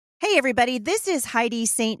Hey, everybody. This is Heidi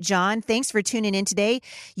St. John. Thanks for tuning in today.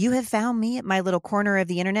 You have found me at my little corner of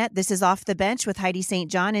the internet. This is Off the Bench with Heidi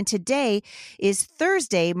St. John. And today is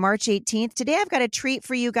Thursday, March 18th. Today, I've got a treat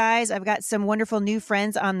for you guys. I've got some wonderful new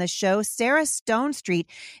friends on the show. Sarah Stonestreet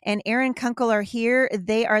and Aaron Kunkel are here.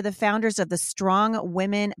 They are the founders of the Strong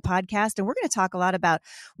Women podcast. And we're going to talk a lot about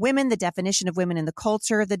women, the definition of women in the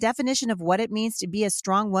culture, the definition of what it means to be a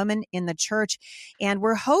strong woman in the church. And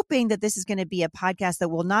we're hoping that this is going to be a podcast that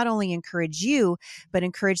will not only encourage you, but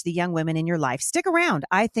encourage the young women in your life. Stick around.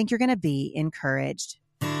 I think you're going to be encouraged.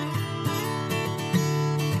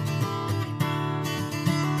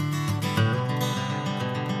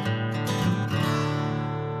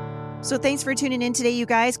 So thanks for tuning in today, you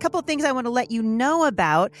guys. Couple of things I want to let you know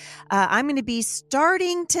about. I'm going to be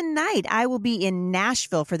starting tonight. I will be in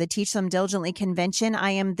Nashville for the Teach Them Diligently convention.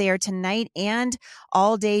 I am there tonight and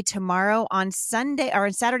all day tomorrow. On Saturday,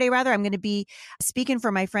 I'm going to be speaking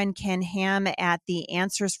for my friend Ken Ham at the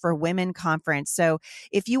Answers for Women conference. So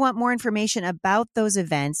if you want more information about those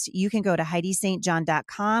events, you can go to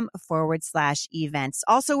HeidiSt.John.com/events.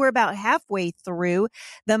 Also, we're about halfway through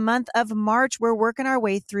the month of March. We're working our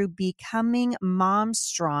way through Becoming Mom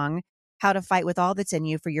Strong, How to Fight with All That's in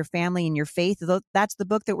You for Your Family and Your Faith. That's the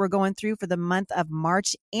book that we're going through for the month of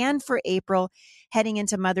March and for April, heading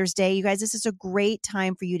into Mother's Day. You guys, this is a great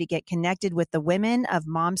time for you to get connected with the women of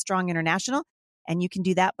Mom Strong International, and you can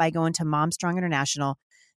do that by going to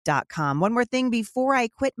momstronginternational.com. One more thing before I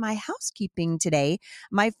quit my housekeeping today,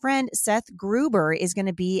 my friend Seth Gruber is going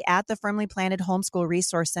to be at the Firmly Planted Homeschool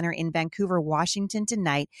Resource Center in Vancouver, Washington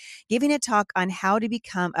tonight, giving a talk on how to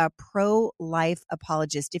become a pro-life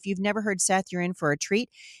apologist. If you've never heard Seth, you're in for a treat,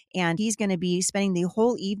 and he's going to be spending the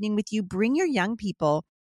whole evening with you. Bring your young people.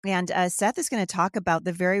 And Seth is going to talk about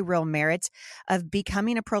the very real merits of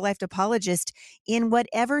becoming a pro-life apologist in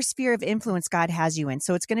whatever sphere of influence God has you in.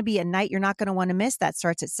 So it's going to be a night you're not going to want to miss. That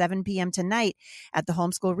starts at 7 p.m. tonight at the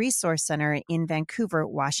Homeschool Resource Center in Vancouver,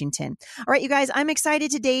 Washington. All right, you guys, I'm excited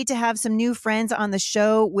today to have some new friends on the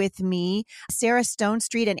show with me. Sarah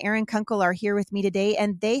Stonestreet and Aaron Kunkel are here with me today,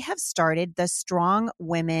 and they have started the Strong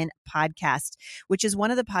Women podcast, which is one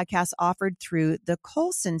of the podcasts offered through the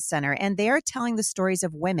Colson Center. And they are telling the stories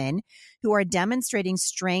of women who are demonstrating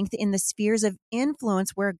strength in the spheres of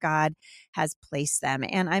influence where God has placed them.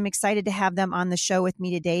 And I'm excited to have them on the show with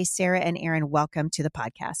me today. Sarah and Aaron, welcome to the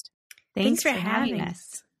podcast. Thanks for having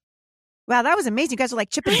us. Wow, that was amazing. You guys are like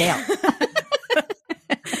Chip and Dale.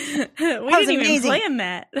 We didn't even plan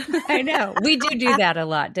that. I know. We do that a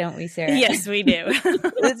lot, don't we, Sarah? Yes, we do.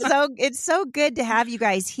 It's so good to have you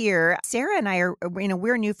guys here. Sarah and I are,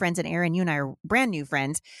 we're new friends, and Aaron, you and I are brand new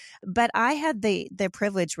friends. But I had the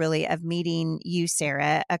privilege really of meeting you,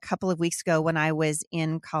 Sarah, a couple of weeks ago when I was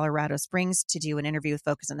in Colorado Springs to do an interview with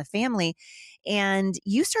Focus on the Family. And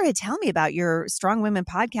you started telling me about your Strong Women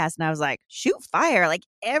podcast. And I was like, shoot fire. Like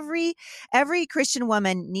every Christian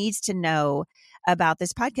woman needs to know about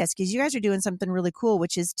this podcast, because you guys are doing something really cool,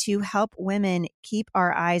 which is to help women keep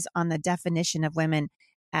our eyes on the definition of women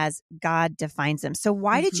as God defines them. So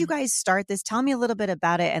why did you guys start this? Tell me a little bit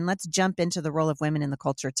about it, and let's jump into the role of women in the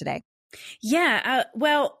culture today. Yeah.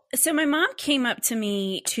 So my mom came up to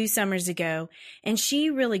me 2 summers ago, and she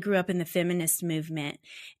really grew up in the feminist movement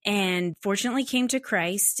and fortunately came to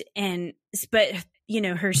Christ. But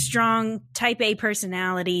her strong type A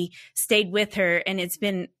personality stayed with her, and it's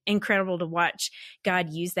been incredible to watch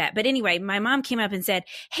God use that. But anyway, my mom came up and said,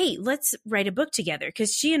 hey, let's write a book together,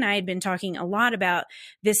 because she and I had been talking a lot about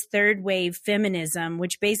this third wave feminism,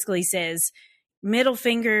 which basically says middle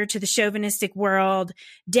finger to the chauvinistic world,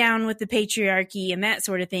 down with the patriarchy and that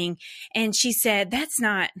sort of thing. And she said, that's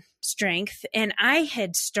not strength. And I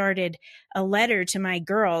had started a letter to my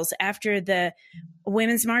girls after the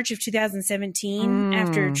Women's March of 2017,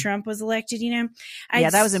 after Trump was elected,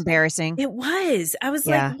 that was embarrassing. It was. I was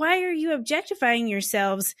like, why are you objectifying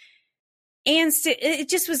yourselves? And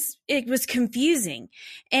it was confusing.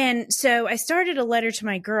 And so I started a letter to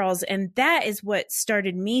my girls, and that is what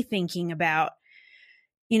started me thinking about,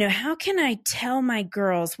 how can I tell my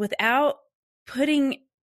girls without putting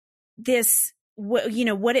this,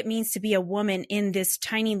 what it means to be a woman in this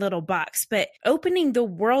tiny little box, but opening the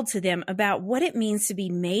world to them about what it means to be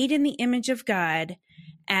made in the image of God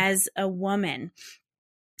as a woman.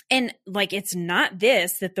 And it's not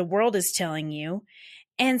this that the world is telling you.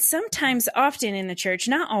 And sometimes, often in the church,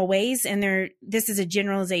 not always, and this is a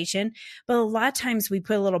generalization, but a lot of times we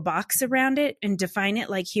put a little box around it and define it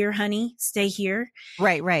like, here, honey, stay here.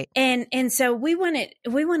 Right. And so we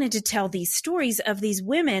wanted to tell these stories of these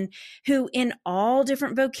women who, in all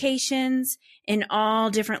different vocations, in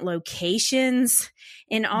all different locations,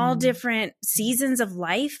 in all different seasons of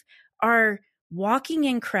life, are walking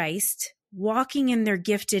in Christ, walking in their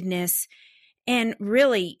giftedness, and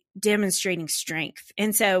really demonstrating strength.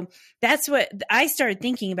 And so that's what I started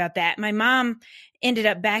thinking about that. My mom ended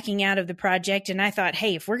up backing out of the project, and I thought,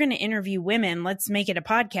 hey, if we're going to interview women, let's make it a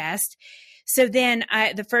podcast. So then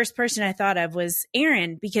the first person I thought of was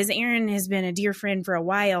Erin, because Erin has been a dear friend for a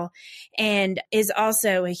while and is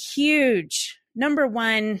also a huge number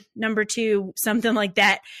one, number two, something like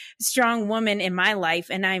that, strong woman in my life.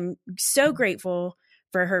 And I'm so grateful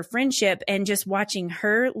for her friendship and just watching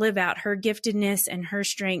her live out her giftedness and her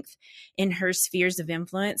strength in her spheres of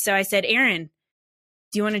influence. So I said, Erin,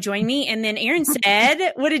 do you want to join me? And then Erin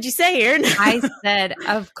said, what did you say, Erin? I said,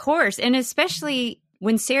 of course. And especially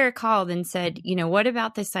when Sarah called and said, what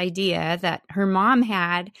about this idea that her mom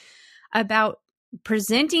had about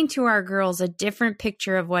presenting to our girls a different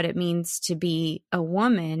picture of what it means to be a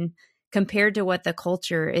woman compared to what the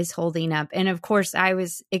culture is holding up. And of course, I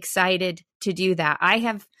was excited to do that. I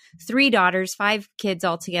have 3 daughters, 5 kids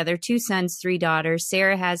altogether, 2 sons, 3 daughters.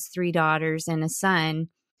 Sarah has 3 daughters and a son.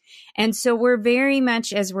 And so we're very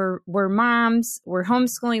much, as we're moms, we're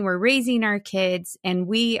homeschooling, we're raising our kids, and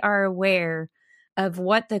we are aware of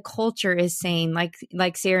what the culture is saying.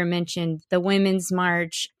 Like Sarah mentioned, the Women's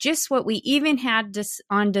March, just what we even had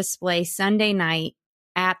on display Sunday night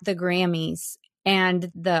at the Grammys,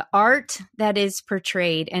 and the art that is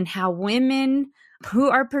portrayed and how women who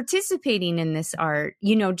are participating in this art,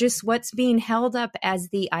 just what's being held up as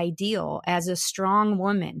the ideal, as a strong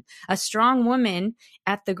woman. A strong woman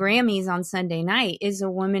at the Grammys on Sunday night is a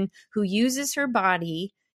woman who uses her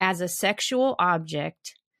body as a sexual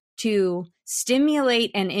object to stimulate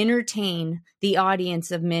and entertain the audience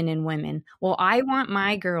of men and women. Well, I want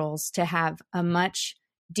my girls to have a much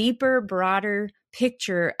deeper, broader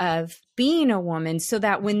picture of being a woman so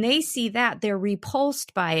that when they see that, they're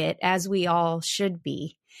repulsed by it, as we all should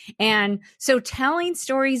be. And so telling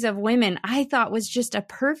stories of women, I thought, was just a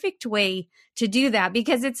perfect way to do that,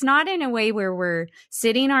 because it's not in a way where we're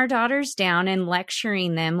sitting our daughters down and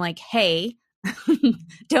lecturing them like, hey,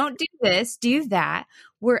 don't do this, do that.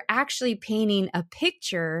 We're actually painting a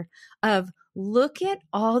picture of, look at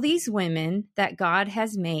all these women that God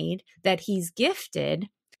has made, that He's gifted,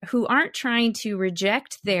 who aren't trying to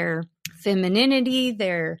reject their femininity,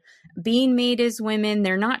 their being made as women.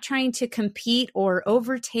 They're not trying to compete or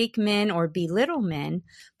overtake men or belittle men,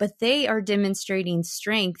 but they are demonstrating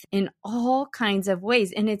strength in all kinds of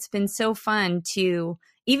ways. And it's been so fun to,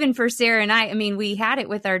 even for Sarah and I mean, we had it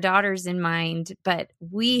with our daughters in mind, but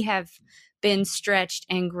we have been stretched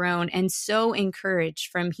and grown and so encouraged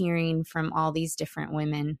from hearing from all these different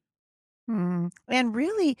women. And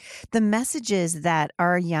really, the messages that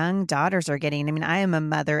our young daughters are getting. I mean, I am a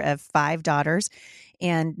mother of 5 daughters,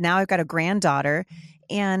 and now I've got a granddaughter,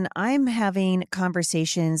 and I'm having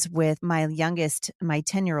conversations with my youngest, my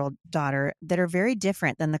 10-year-old daughter, that are very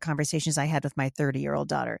different than the conversations I had with my 30-year-old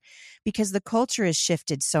daughter, because the culture has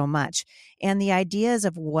shifted so much. And the ideas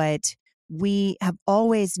of what we have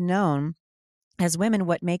always known as women,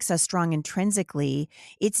 what makes us strong intrinsically,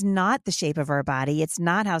 it's not the shape of our body. It's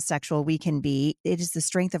not how sexual we can be. It is the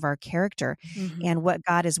strength of our character and what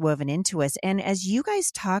God has woven into us. And as you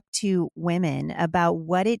guys talk to women about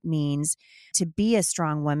what it means to be a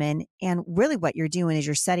strong woman, and really what you're doing is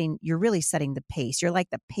you're really setting the pace. You're like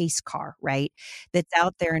the pace car, right? That's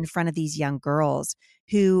out there in front of these young girls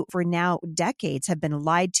who for now decades have been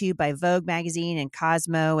lied to by Vogue magazine and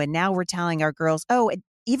Cosmo. And now we're telling our girls, oh,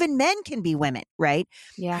 even men can be women, right?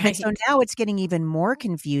 Yeah. And so now it's getting even more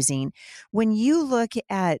confusing. When you look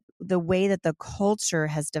at the way that the culture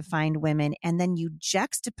has defined women, and then you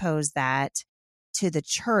juxtapose that to the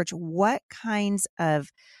church, what kinds of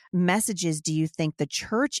messages do you think the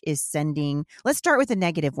church is sending? Let's start with the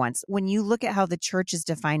negative ones. When you look at how the church is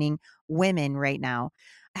defining women right now,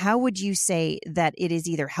 how would you say that it is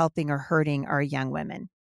either helping or hurting our young women?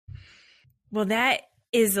 Well, that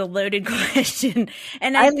is a loaded question.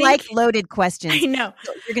 And I like loaded questions. I know.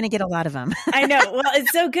 You're going to get a lot of them. I know. Well,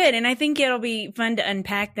 it's so good. And I think it'll be fun to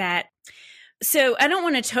unpack that. So I don't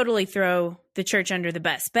want to totally throw the church under the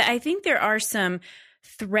bus, but I think there are some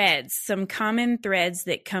threads, some common threads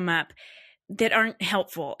that come up that aren't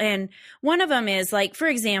helpful. And one of them is, like, for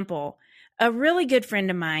example, a really good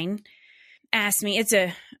friend of mine asked me, it's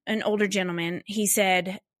an older gentleman. He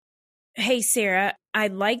said, hey, Sarah,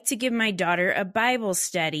 I'd like to give my daughter a Bible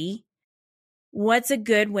study. What's a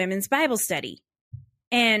good women's Bible study?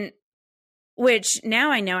 And which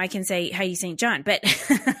now I know I can say Heidi St. John, but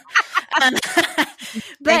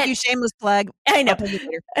thank you, shameless plug. I know.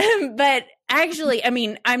 But actually, I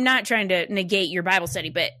mean, I'm not trying to negate your Bible study,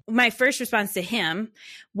 but my first response to him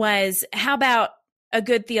was, how about a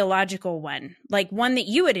good theological one? Like one that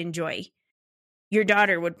you would enjoy. Your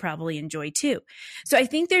daughter would probably enjoy too. So I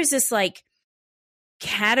think there's this like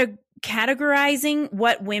categorizing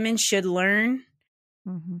what women should learn.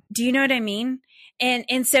 Mm-hmm. Do you know what I mean?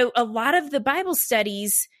 And so a lot of the Bible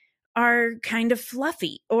studies are kind of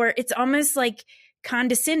fluffy, or it's almost like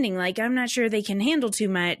condescending, like I'm not sure they can handle too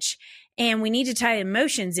much, and we need to tie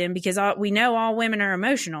emotions in because we know all women are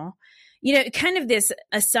emotional. You know, kind of this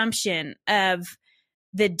assumption of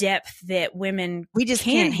the depth that women we just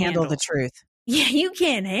can't handle the truth. Yeah, you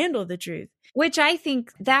can't handle the truth. Which I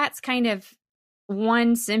think that's kind of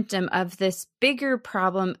one symptom of this bigger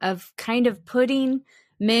problem of kind of putting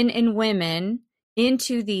men and women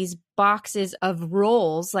into these boxes of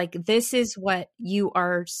roles, like this is what you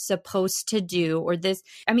are supposed to do, or this.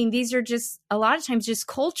 I mean, these are just a lot of times just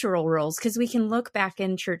cultural roles, because we can look back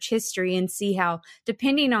in church history and see how,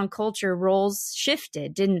 depending on culture, roles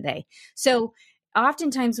shifted, didn't they? So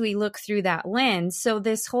oftentimes we look through that lens. So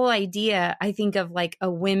this whole idea, I think, of like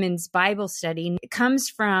a women's Bible study, it comes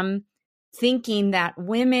from thinking that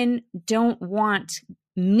women don't want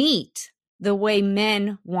meat the way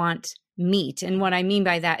men want meat. And what I mean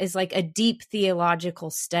by that is like a deep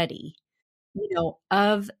theological study, you know,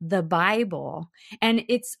 of the Bible. And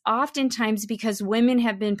it's oftentimes because women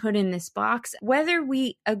have been put in this box, whether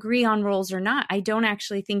we agree on roles or not. I don't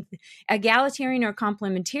actually think egalitarian or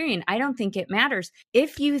complementarian, I don't think it matters.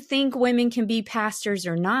 If you think women can be pastors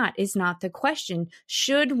or not is not the question.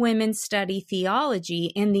 Should women study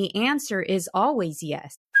theology? And the answer is always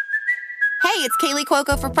yes. Hey, it's Kaylee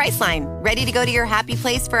Cuoco for Priceline. Ready to go to your happy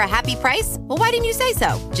place for a happy price? Well, why didn't you say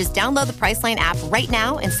so? Just download the Priceline app right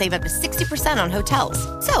now and save up to 60% on hotels.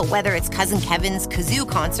 So whether it's Cousin Kevin's Kazoo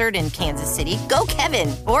Concert in Kansas City, go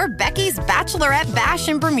Kevin, or Becky's Bachelorette Bash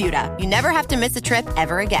in Bermuda, you never have to miss a trip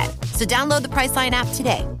ever again. So download the Priceline app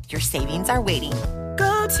today. Your savings are waiting.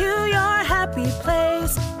 Go to your happy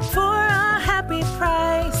place for a happy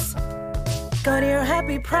price. Go to your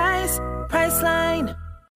happy price, Priceline.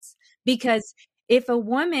 Because if a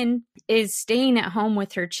woman is staying at home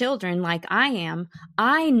with her children like I am,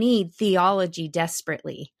 I need theology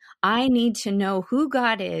desperately. I need to know who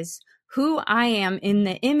God is, who I am in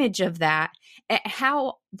the image of that,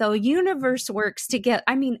 how the universe works together.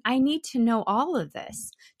 I mean, I need to know all of this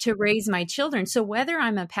to raise my children. So whether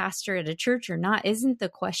I'm a pastor at a church or not isn't the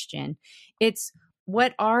question. It's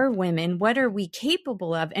what are women? What are we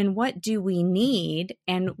capable of? And what do we need?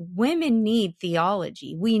 And women need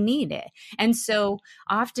theology. We need it. And so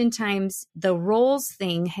oftentimes the roles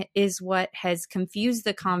thing is what has confused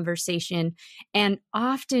the conversation and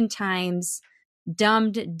oftentimes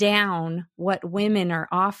dumbed down what women are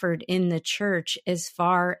offered in the church as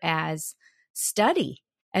far as study,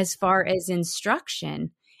 as far as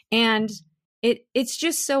instruction. And it's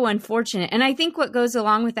just so unfortunate. And I think what goes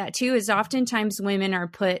along with that too is oftentimes women are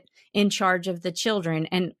put in charge of the children.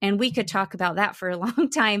 And we could talk about that for a long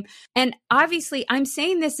time. And obviously I'm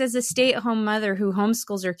saying this as a stay-at-home mother who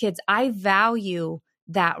homeschools her kids. I value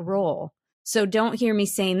that role. So don't hear me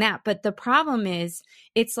saying that. But the problem is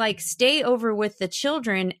it's like stay over with the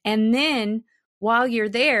children. And then while you're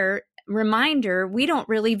there, reminder, we don't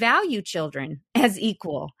really value children as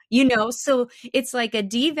equal, you know? So it's like a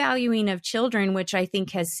devaluing of children, which I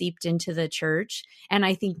think has seeped into the church. And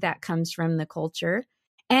I think that comes from the culture.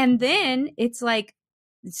 And then it's like,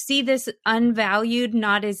 see this unvalued,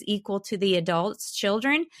 not as equal to the adults,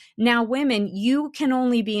 children. Now, women, you can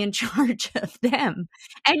only be in charge of them.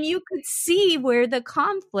 And you could see where the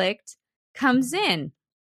conflict comes in.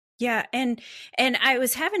 Yeah. And I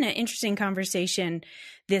was having an interesting conversation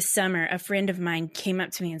this summer. A friend of mine came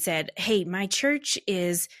up to me and said, hey, my church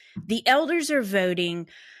the elders are voting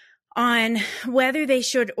on whether they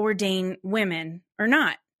should ordain women or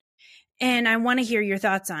not. And I want to hear your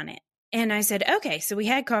thoughts on it. And I said, okay. So we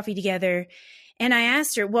had coffee together and I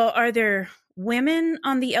asked her, well, are there women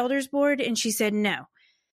on the elders board? And she said, no.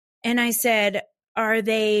 And I said, are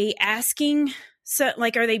they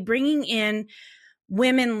are they bringing in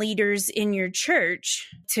women leaders in your church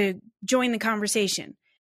to join the conversation?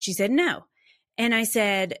 She said, no. And I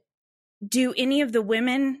said, do any of the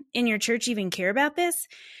women in your church even care about this?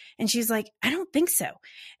 And she's like, I don't think so.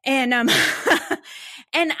 And, and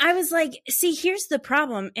I was like, see, here's the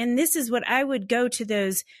problem. And this is what I would go to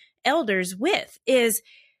those elders with is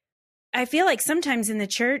I feel like sometimes in the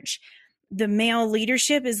church, the male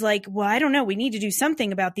leadership is like, well, I don't know. We need to do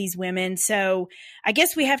something about these women. So I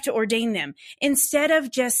guess we have to ordain them, instead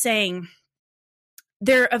of just saying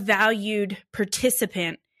they're a valued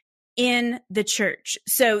participant in the church.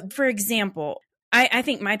 So for example, I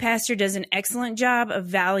think my pastor does an excellent job of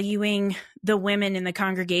valuing the women in the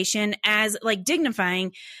congregation as like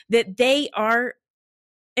dignifying that they are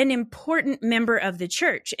an important member of the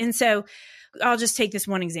church. And so I'll just take this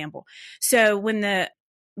one example. So when the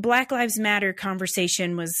Black Lives Matter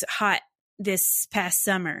conversation was hot this past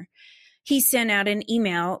summer, he sent out an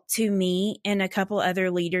email to me and a couple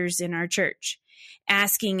other leaders in our church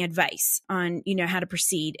asking advice on, how to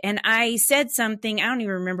proceed. And I said something, I don't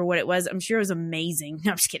even remember what it was. I'm sure it was amazing.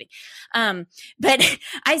 No, I'm just kidding. But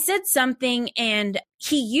I said something and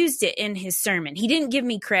he used it in his sermon. He didn't give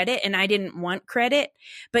me credit and I didn't want credit.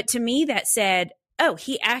 But to me, that said, oh,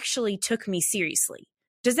 he actually took me seriously.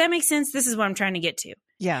 Does that make sense? This is what I'm trying to get to.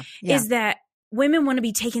 Yeah. Is that women want to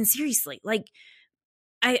be taken seriously. Like,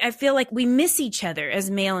 I feel like we miss each other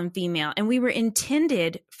as male and female, and we were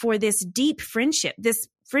intended for this deep friendship, this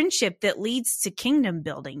friendship that leads to kingdom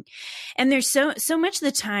building. And there's so much of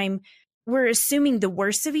the time we're assuming the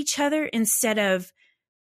worst of each other instead of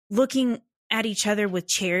looking at each other with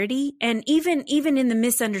charity. And even in the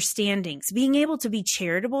misunderstandings, being able to be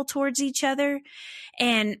charitable towards each other.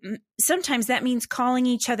 And sometimes that means calling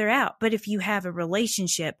each other out. But if you have a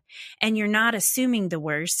relationship and you're not assuming the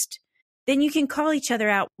worst, then you can call each other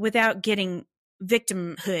out without getting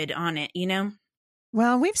victimhood on it,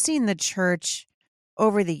 Well, we've seen the church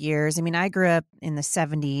over the years. I mean, I grew up in the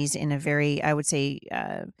 70s in a very, I would say,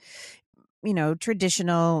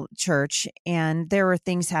 traditional church. And there were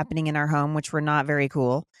things happening in our home which were not very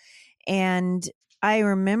cool. And I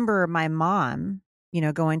remember my mom,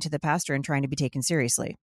 going to the pastor and trying to be taken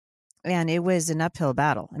seriously. And it was an uphill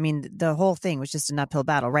battle. I mean, the whole thing was just an uphill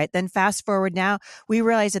battle, right? Then fast forward now, we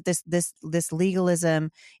realize that this legalism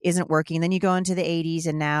isn't working. Then you go into the 80s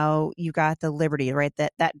and now you got the liberty, right?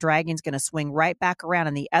 That dragon's going to swing right back around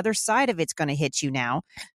and the other side of it's going to hit you now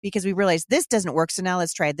because we realize this doesn't work. So now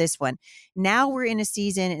let's try this one. Now we're in a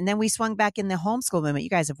season and then we swung back in the homeschool movement. You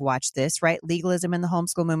guys have watched this, right? Legalism in the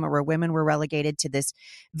homeschool movement where women were relegated to this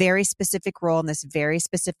very specific role in this very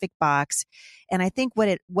specific box. And I think what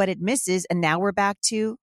it misses, and now we're back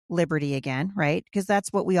to liberty again, right? Because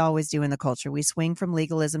that's what we always do in the culture. We swing from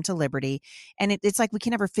legalism to liberty. And it's like we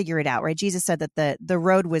can never figure it out, right? Jesus said that the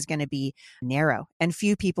road was going to be narrow and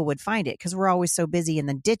few people would find it because we're always so busy in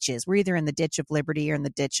the ditches. We're either in the ditch of liberty or in the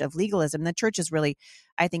ditch of legalism. The church has really,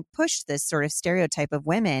 I think, pushed this sort of stereotype of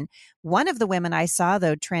women. One of the women I saw,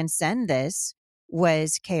 though, transcend this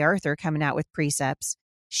was Kay Arthur coming out with precepts.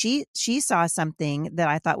 She saw something that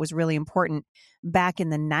I thought was really important back in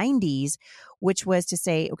the 90s, which was to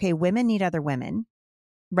say, okay, women need other women,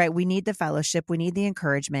 right? We need the fellowship. We need the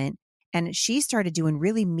encouragement. And she started doing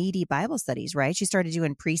really meaty Bible studies, right? She started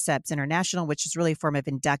doing Precepts International, which is really a form of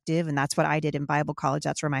inductive. And that's what I did in Bible college.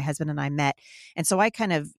 That's where my husband and I met. And so I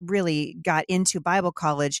kind of really got into Bible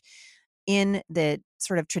college in the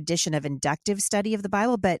sort of tradition of inductive study of the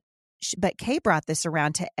Bible. But Kay brought this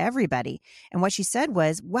around to everybody. And what she said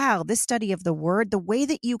was, wow, this study of the word, the way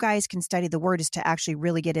that you guys can study the word is to actually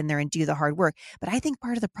really get in there and do the hard work. But I think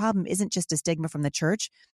part of the problem isn't just a stigma from the church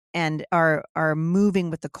and are moving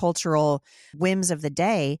with the cultural whims of the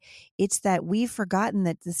day. It's that we've forgotten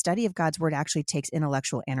that the study of God's word actually takes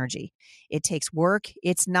intellectual energy. It takes work.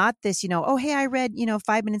 It's not this, oh, hey, I read,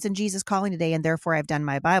 5 minutes in Jesus Calling today, and therefore I've done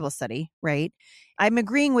my Bible study, right? I'm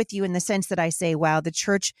agreeing with you in the sense that I say, wow, the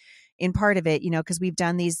church, in part of it, because we've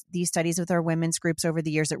done these studies with our women's groups over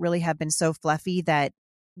the years that really have been so fluffy that,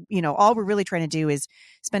 all we're really trying to do is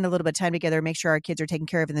spend a little bit of time together, make sure our kids are taken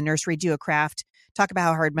care of in the nursery, do a craft, talk about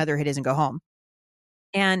how hard motherhood is and go home.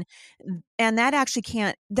 And that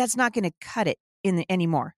actually that's not going to cut it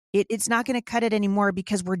anymore. It's not going to cut it anymore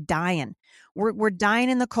because we're dying. We're dying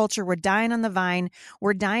in the culture. We're dying on the vine.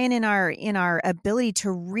 We're dying in our ability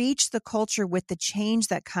to reach the culture with the change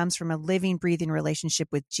that comes from a living, breathing relationship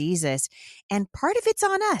with Jesus. And part of it's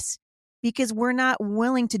on us because we're not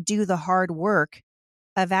willing to do the hard work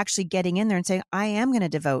of actually getting in there and saying, I am going to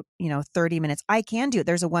devote, 30 minutes. I can do it.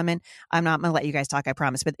 There's a woman, I'm not going to let you guys talk, I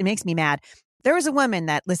promise, but it makes me mad. There was a woman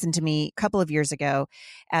that listened to me a couple of years ago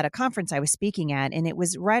at a conference I was speaking at, and it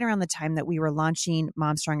was right around the time that we were launching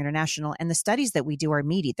Mom Strong International, and the studies that we do are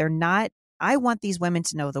meaty. They're not I want these women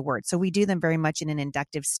to know the word. So we do them very much in an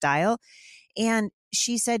inductive style. And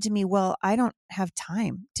she said to me, well, I don't have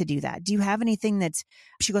time to do that. Do you have anything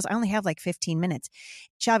she goes, I only have like 15 minutes.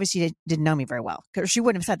 She obviously didn't know me very well because she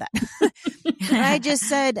wouldn't have said that.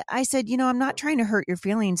 And I said, I'm not trying to hurt your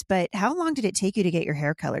feelings, but how long did it take you to get your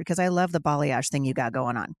hair colored? Because I love the balayage thing you got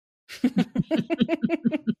going on.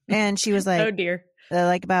 And she was like, oh dear.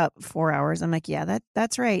 Like about 4 hours. I'm like, yeah,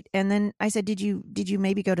 that's right. And then I said, did you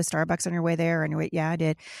maybe go to Starbucks on your way there? And yeah, I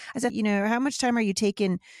did. I said, how much time are you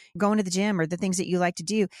taking going to the gym or the things that you like to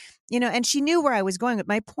do? And she knew where I was going. But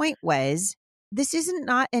my point was, this isn't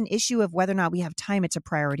not an issue of whether or not we have time. It's a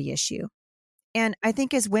priority issue. And I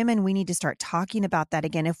think as women, we need to start talking about that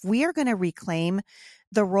again. If we are going to reclaim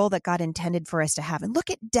the role that God intended for us to have, and look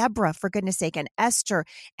at Deborah, for goodness sake, and Esther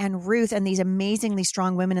and Ruth and these amazingly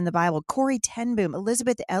strong women in the Bible, Corrie ten Boom,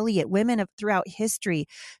 Elizabeth Elliot, women throughout history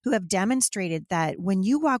who have demonstrated that when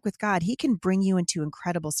you walk with God, he can bring you into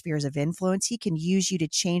incredible spheres of influence. He can use you to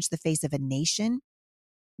change the face of a nation.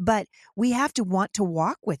 But we have to want to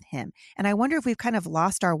walk with him. And I wonder if we've kind of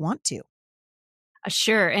lost our want to.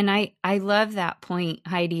 Sure. And I love that point,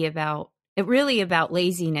 Heidi, about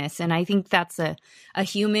laziness. And I think that's a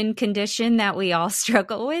human condition that we all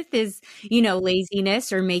struggle with is,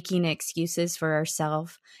 laziness or making excuses for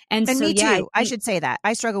ourselves. And so, me too. I should say that.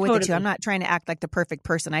 I struggle with it too. I'm not trying to act like the perfect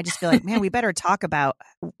person. I just feel like, man, we better talk about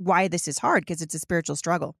why this is hard because it's a spiritual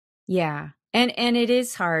struggle. Yeah. And it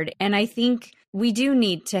is hard. And I think we do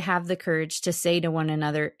need to have the courage to say to one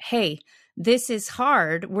another, hey, this is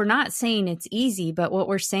hard. We're not saying it's easy, but what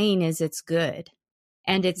we're saying is it's good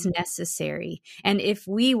and it's necessary. And if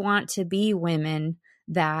we want to be women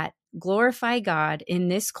that glorify God in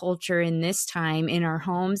this culture, in this time, in our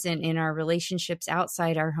homes and in our relationships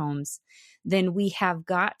outside our homes, then we have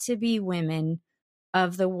got to be women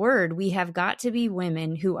of the word. We have got to be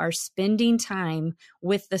women who are spending time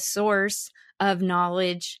with the source of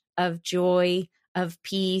knowledge, of joy, of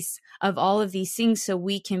peace, of all of these things so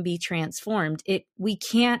we can be transformed. You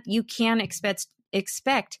can't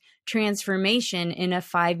expect transformation in a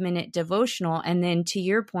 5-minute devotional. And then to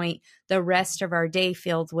your point, the rest of our day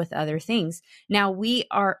filled with other things. Now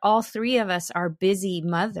all three of us are busy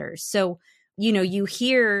mothers. So, you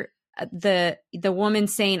hear the woman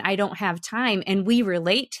saying, I don't have time. And we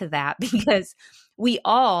relate to that because we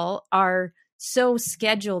all are so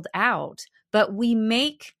scheduled out, but we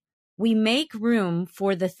make room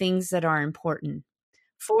for the things that are important,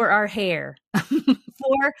 for our hair,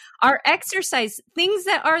 for our exercise, things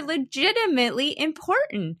that are legitimately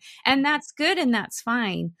important. And that's good and that's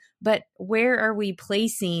fine. But where are we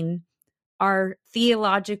placing our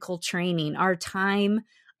theological training, our time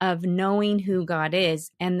of knowing who God is,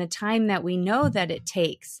 and the time that we know that it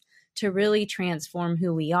takes to really transform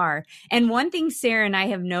who we are? And one thing Sarah and I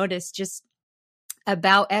have noticed just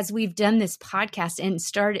about as we've done this podcast and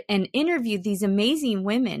started and interviewed these amazing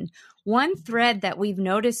women, one thread that we've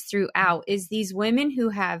noticed throughout is these women who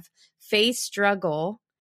have faced struggle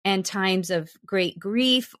and times of great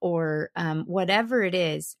grief or whatever it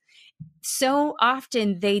is. So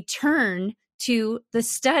often they turn to the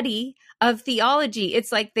study of theology.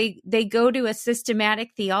 It's like they go to a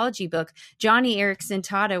systematic theology book. Johnny Erickson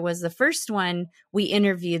Tata was the first one we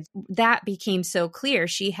interviewed. That became so clear.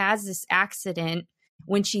 She has this accident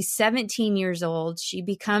when she's 17 years old. She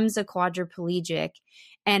becomes a quadriplegic.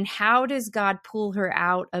 And how does God pull her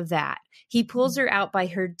out of that? He pulls her out by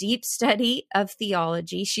her deep study of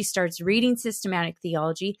theology. She starts reading systematic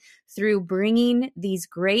theology through bringing these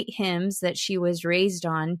great hymns that she was raised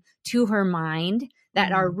on to her mind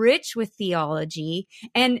that are rich with theology.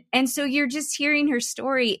 And so you're just hearing her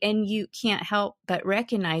story and you can't help but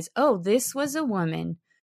recognize, oh, this was a woman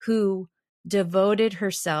who devoted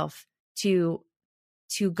herself to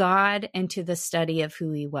God and to the study of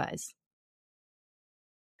who he was.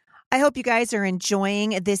 I hope you guys are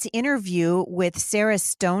enjoying this interview with Sarah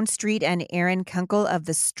Stonestreet and Erin Kunkel of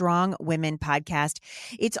the Strong Women podcast.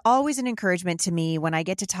 It's always an encouragement to me when I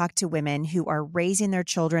get to talk to women who are raising their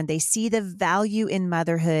children. They see the value in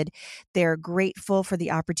motherhood. They're grateful for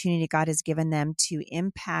the opportunity God has given them to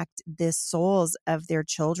impact the souls of their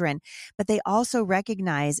children. But they also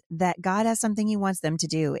recognize that God has something he wants them to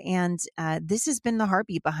do. And this has been the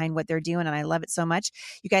heartbeat behind what they're doing. And I love it so much.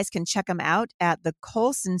 You guys can check them out at the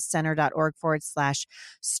Colson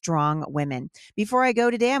Center.org/strong women. Before I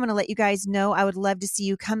go today, I'm going to let you guys know I would love to see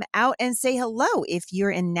you come out and say hello. If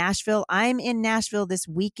you're in Nashville, I'm in Nashville this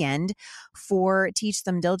weekend for Teach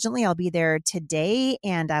Them Diligently. I'll be there today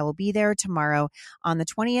and I will be there tomorrow. On the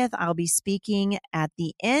 20th, I'll be speaking at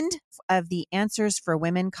the end of the Answers for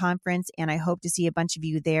Women conference, and I hope to see a bunch of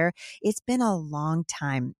you there. It's been a long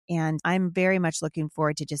time, and I'm very much looking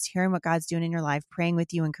forward to just hearing what God's doing in your life, praying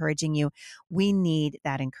with you, encouraging you. We need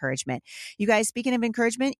that encouragement. You guys, speaking of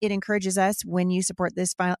encouragement, it encourages us when you support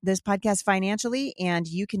this podcast financially, and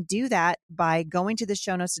you can do that by going to the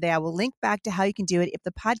show notes today. I will link back to how you can do it. If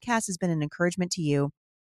the podcast has been an encouragement to you,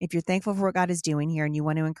 if you're thankful for what God is doing here and you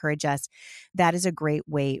want to encourage us, that is a great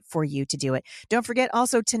way for you to do it. Don't forget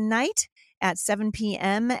also tonight at 7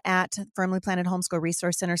 p.m. at Firmly Planted Homeschool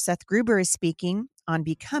Resource Center, Seth Gruber is speaking on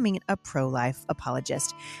becoming a pro-life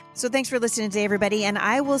apologist. So thanks for listening today, everybody. And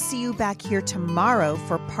I will see you back here tomorrow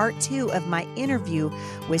for part 2 of my interview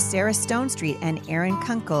with Sarah Stonestreet and Aaron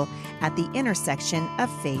Kunkel at the intersection of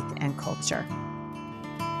faith and culture.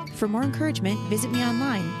 For more encouragement, visit me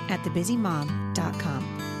online at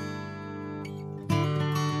thebusymom.com.